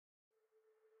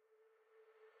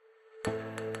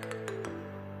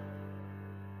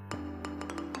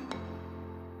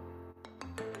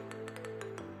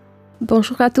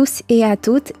Bonjour à tous et à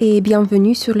toutes et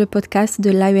bienvenue sur le podcast de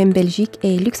l'AEM Belgique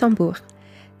et Luxembourg.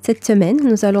 Cette semaine,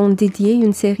 nous allons dédier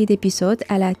une série d'épisodes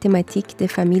à la thématique des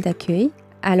familles d'accueil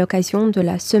à l'occasion de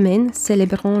la Semaine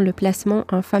célébrant le placement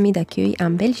en famille d'accueil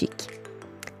en Belgique.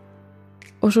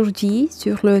 Aujourd'hui,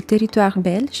 sur le territoire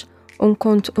belge, on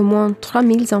compte au moins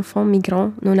 3000 enfants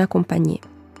migrants non accompagnés.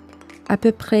 À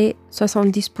peu près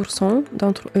 70%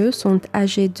 d'entre eux sont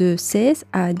âgés de 16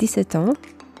 à 17 ans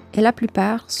et la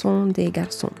plupart sont des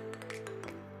garçons.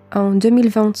 En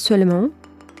 2020 seulement,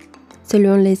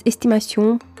 selon les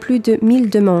estimations, plus de 1000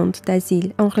 demandes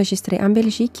d'asile enregistrées en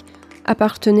Belgique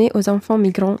appartenaient aux enfants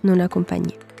migrants non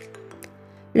accompagnés.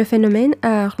 Le phénomène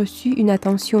a reçu une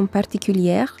attention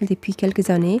particulière depuis quelques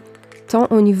années, tant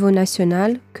au niveau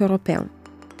national qu'européen.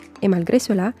 Et malgré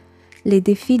cela, les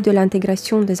défis de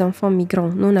l'intégration des enfants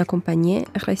migrants non accompagnés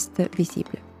restent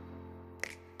visibles.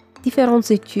 Différentes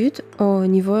études au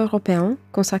niveau européen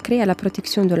consacrées à la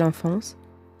protection de l'enfance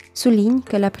soulignent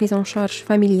que la prise en charge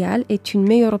familiale est une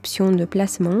meilleure option de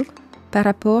placement par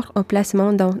rapport au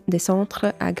placement dans des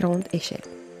centres à grande échelle.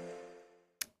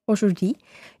 Aujourd'hui,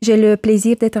 j'ai le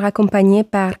plaisir d'être accompagnée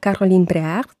par Caroline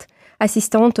Bréart,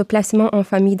 assistante au placement en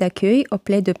famille d'accueil au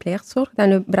Bréart van Pleegzorg dans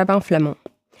le Brabant flamand.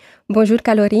 Bonjour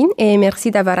Caroline et merci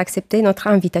d'avoir accepté notre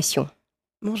invitation.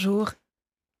 Bonjour.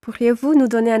 Pourriez-vous nous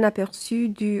donner un aperçu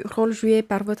du rôle joué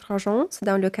par votre agence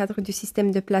dans le cadre du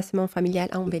système de placement familial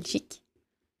en Belgique?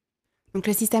 Donc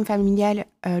le système familial,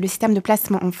 le système de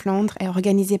placement en Flandre est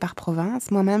organisé par province.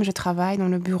 Moi-même, je travaille dans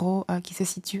le bureau qui se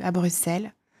situe à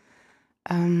Bruxelles.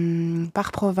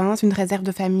 Par province, une réserve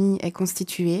de famille est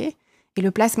constituée et le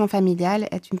placement familial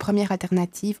est une première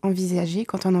alternative envisagée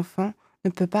quand un enfant ne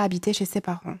peut pas habiter chez ses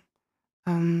parents.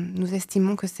 Nous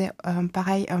estimons que c'est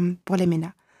pareil pour les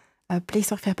MENA.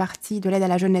 Pleegzorg fait partie de l'aide à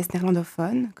la jeunesse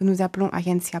néerlandophone, que nous appelons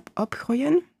agentschap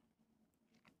opgroeien.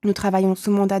 Nous travaillons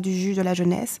sous mandat du juge de la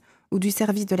jeunesse ou du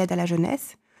service de l'aide à la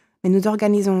jeunesse, mais nous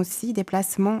organisons aussi des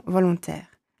placements volontaires.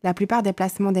 La plupart des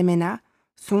placements des MENA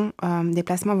sont des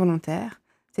placements volontaires,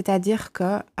 c'est-à-dire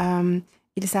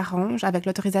qu'ils s'arrangent avec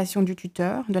l'autorisation du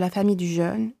tuteur, de la famille du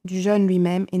jeune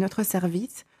lui-même et notre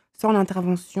service, sans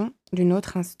l'intervention d'une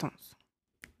autre instance.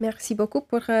 Merci beaucoup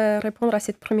pour répondre à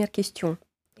cette première question.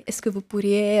 Est-ce que vous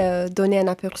pourriez donner un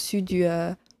aperçu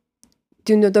de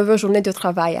vos journées de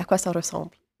travail? À quoi ça ressemble?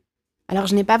 Alors,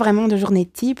 je n'ai pas vraiment de journée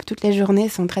type. Toutes les journées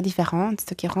sont très différentes,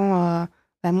 ce qui rend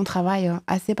mon travail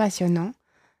assez passionnant.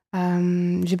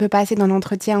 Je peux passer d'un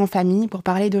entretien en famille pour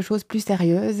parler de choses plus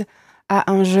sérieuses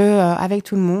à un jeu avec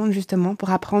tout le monde, justement, pour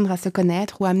apprendre à se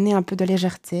connaître ou amener un peu de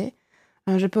légèreté.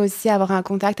 Je peux aussi avoir un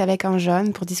contact avec un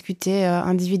jeune pour discuter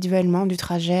individuellement du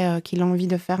trajet qu'il a envie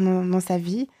de faire dans sa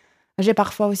vie. J'ai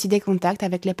parfois aussi des contacts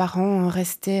avec les parents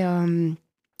restés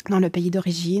dans le pays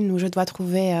d'origine où je dois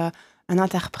trouver un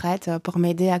interprète pour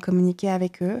m'aider à communiquer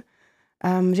avec eux.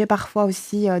 J'ai parfois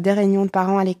aussi des réunions de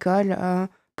parents à l'école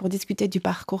pour discuter du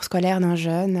parcours scolaire d'un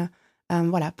jeune.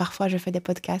 Parfois je fais des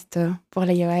podcasts pour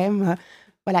l'AEM.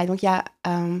 Donc il y a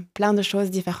plein de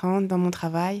choses différentes dans mon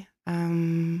travail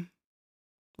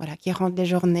qui rendent les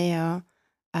journées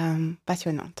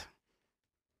passionnantes.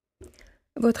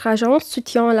 Votre agence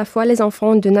soutient à la fois les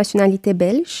enfants de nationalité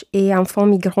belge et enfants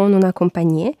migrants non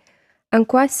accompagnés. En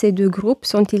quoi ces deux groupes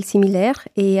sont-ils similaires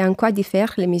et en quoi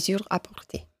diffèrent les mesures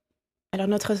apportées? Alors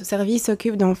notre service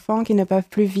s'occupe d'enfants qui ne peuvent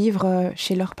plus vivre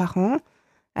chez leurs parents.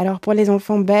 Alors pour les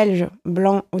enfants belges,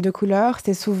 blancs ou de couleur,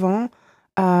 c'est souvent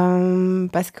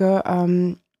parce que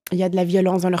il y a de la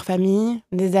violence dans leur famille,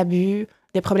 des abus,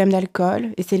 des problèmes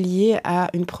d'alcool, et c'est lié à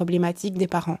une problématique des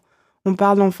parents. On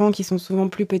parle d'enfants qui sont souvent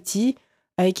plus petits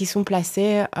et qui sont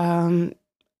placés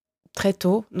très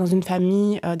tôt dans une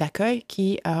famille d'accueil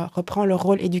qui reprend le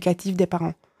rôle éducatif des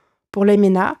parents. Pour les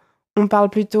MENA, on parle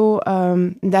plutôt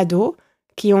d'ados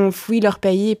qui ont fui leur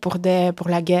pays pour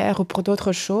la guerre ou pour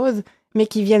d'autres choses, mais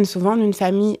qui viennent souvent d'une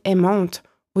famille aimante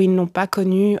où ils n'ont pas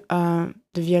connu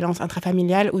de violence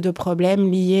intrafamiliale ou de problèmes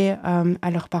liés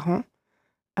à leurs parents.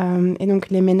 Et donc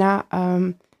les MENA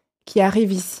qui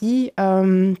arrivent ici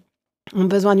ont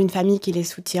besoin d'une famille qui les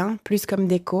soutient, plus comme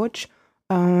des coachs,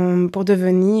 pour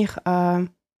devenir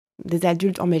des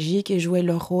adultes en Belgique et jouer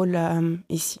leur rôle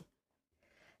ici.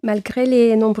 Malgré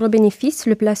les nombreux bénéfices,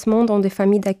 le placement dans des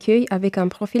familles d'accueil avec un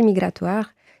profil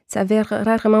migratoire s'avère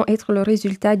rarement être le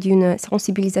résultat d'une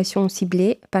sensibilisation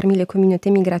ciblée parmi les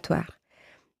communautés migratoires.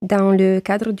 Dans le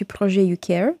cadre du projet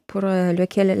Accueillir, pour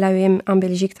lequel l'AEM en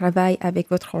Belgique travaille avec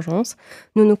votre agence,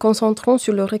 nous nous concentrons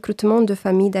sur le recrutement de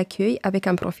familles d'accueil avec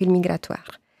un profil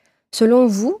migratoire. Selon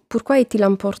vous, pourquoi est-il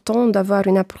important d'avoir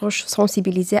une approche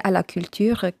sensibilisée à la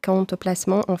culture quant au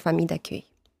placement en famille d'accueil?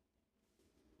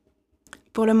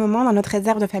 Pour le moment, dans notre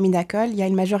réserve de familles d'accueil, il y a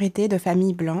une majorité de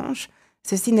familles blanches.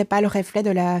 Ceci n'est pas le reflet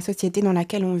de la société dans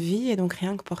laquelle on vit et donc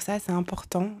rien que pour ça, c'est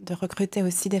important de recruter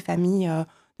aussi des familles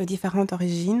de différentes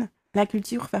origines. La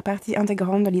culture fait partie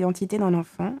intégrante de l'identité d'un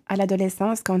enfant. À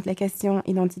l'adolescence, quand les questions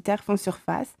identitaires font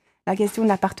surface, la question de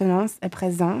l'appartenance est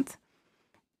présente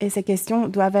et ces questions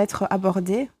doivent être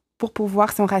abordées pour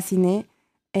pouvoir s'enraciner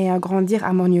et grandir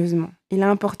harmonieusement. Il est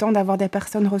important d'avoir des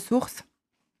personnes ressources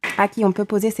à qui on peut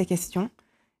poser ces questions.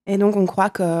 Et donc, on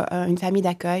croit qu'une famille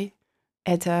d'accueil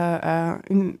est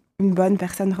une bonne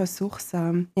personne ressource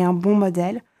et un bon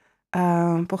modèle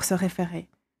pour se référer.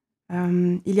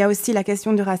 Il y a aussi la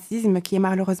question du racisme qui est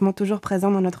malheureusement toujours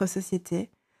présent dans notre société.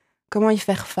 Comment y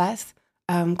faire face?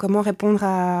 Comment répondre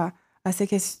à ces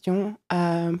questions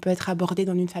peut être abordé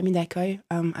dans une famille d'accueil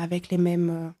avec les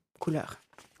mêmes couleurs.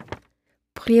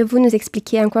 Pourriez-vous nous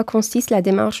expliquer en quoi consiste la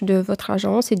démarche de votre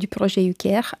agence et du projet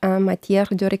Accueillir en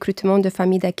matière de recrutement de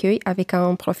familles d'accueil avec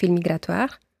un profil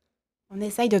migratoire? On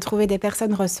essaye de trouver des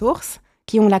personnes ressources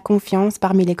qui ont la confiance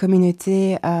parmi les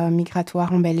communautés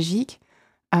migratoires en Belgique.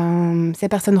 Ces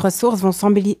personnes ressources vont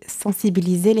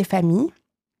sensibiliser les familles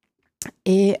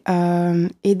et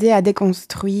aider à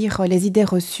déconstruire les idées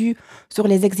reçues sur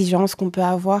les exigences qu'on peut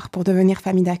avoir pour devenir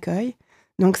famille d'accueil.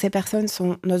 Donc ces personnes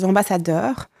sont nos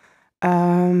ambassadeurs.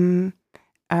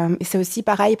 Et c'est aussi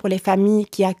pareil pour les familles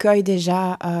qui accueillent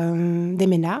déjà des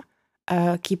MENA,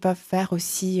 qui peuvent faire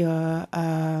aussi,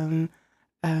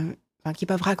 qui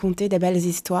peuvent raconter des belles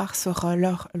histoires sur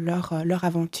leur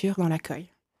aventure dans l'accueil.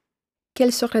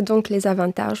 Quels seraient donc les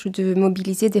avantages de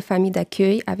mobiliser des familles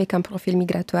d'accueil avec un profil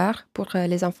migratoire pour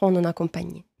les enfants non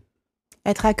accompagnés?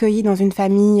 Être accueilli dans une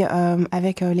famille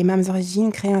avec les mêmes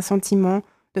origines crée un sentiment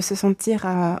de se sentir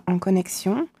en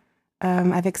connexion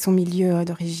avec son milieu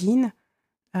d'origine.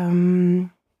 Et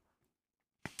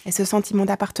ce sentiment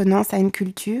d'appartenance à une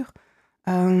culture,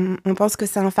 on pense que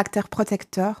c'est un facteur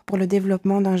protecteur pour le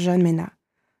développement d'un jeune MENA.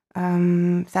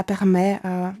 Ça permet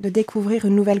de découvrir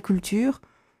une nouvelle culture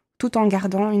tout en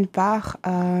gardant une part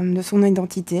de son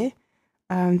identité,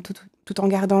 tout en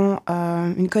gardant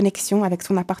une connexion avec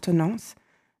son appartenance.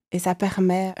 Et ça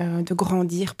permet de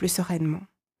grandir plus sereinement.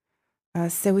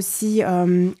 C'est aussi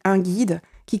un guide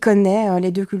qui connaît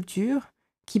les deux cultures,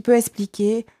 qui peut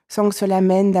expliquer sans que cela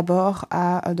mène d'abord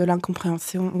à de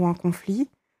l'incompréhension ou un conflit.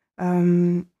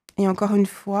 Et encore une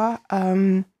fois,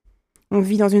 on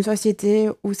vit dans une société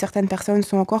où certaines personnes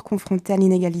sont encore confrontées à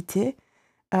l'inégalité.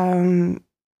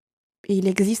 Et il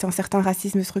existe un certain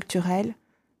racisme structurel.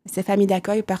 Ces familles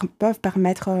d'accueil peuvent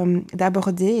permettre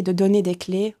d'aborder et de donner des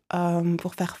clés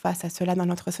pour faire face à cela dans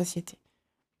notre société.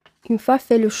 Une fois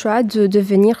fait le choix de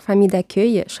devenir famille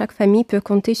d'accueil, chaque famille peut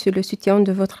compter sur le soutien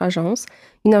de votre agence,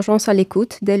 une agence à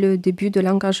l'écoute dès le début de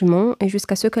l'engagement et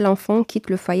jusqu'à ce que l'enfant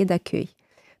quitte le foyer d'accueil.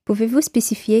 Pouvez-vous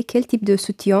spécifier quel type de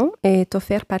soutien est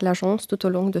offert par l'agence tout au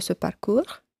long de ce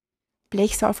parcours?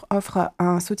 Pleegzorg offre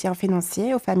un soutien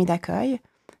financier aux familles d'accueil,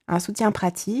 un soutien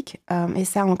pratique, et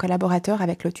ça en collaborateur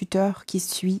avec le tuteur qui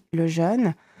suit le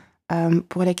jeune,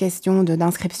 pour les questions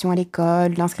d'inscription à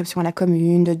l'école, d'inscription à la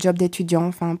commune, de job d'étudiant,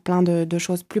 enfin plein de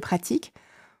choses plus pratiques.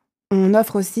 On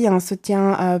offre aussi un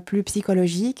soutien plus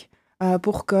psychologique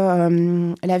pour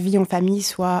que la vie en famille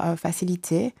soit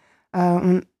facilitée.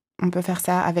 On peut faire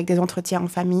ça avec des entretiens en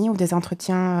famille ou des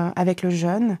entretiens avec le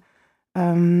jeune.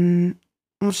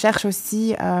 On cherche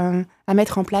aussi à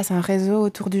mettre en place un réseau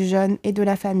autour du jeune et de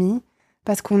la famille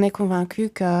parce qu'on est convaincu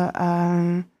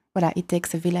que it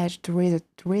takes a village to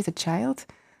raise a child.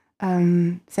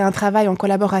 C'est un travail en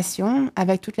collaboration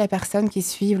avec toutes les personnes qui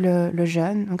suivent le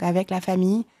jeune, donc avec la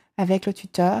famille, avec le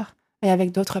tuteur et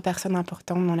avec d'autres personnes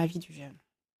importantes dans la vie du jeune.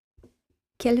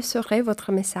 Quel serait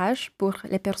votre message pour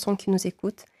les personnes qui nous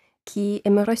écoutent, qui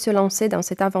aimeraient se lancer dans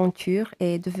cette aventure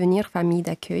et devenir famille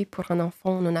d'accueil pour un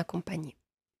enfant non accompagné?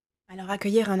 Alors,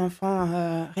 accueillir un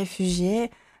enfant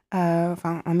réfugié,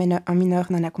 un mineur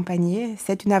non accompagné,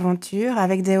 c'est une aventure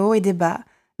avec des hauts et des bas,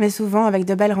 mais souvent avec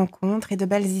de belles rencontres et de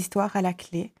belles histoires à la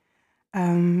clé.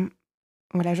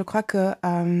 Je crois que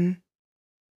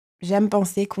j'aime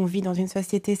penser qu'on vit dans une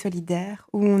société solidaire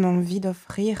où on a envie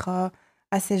d'offrir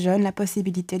à ces jeunes la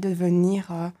possibilité de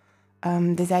devenir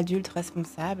des adultes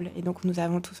responsables. Et donc, nous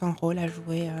avons tous un rôle à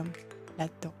jouer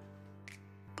là-dedans.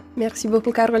 Merci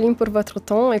beaucoup Caroline pour votre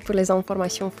temps et pour les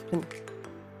informations fournies.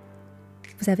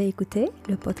 Vous avez écouté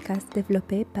le podcast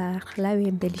développé par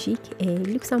l'AEM Belgique et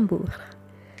Luxembourg.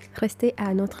 Restez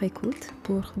à notre écoute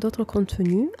pour d'autres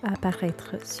contenus à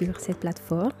apparaître sur cette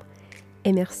plateforme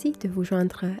et merci de vous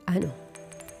joindre à nous.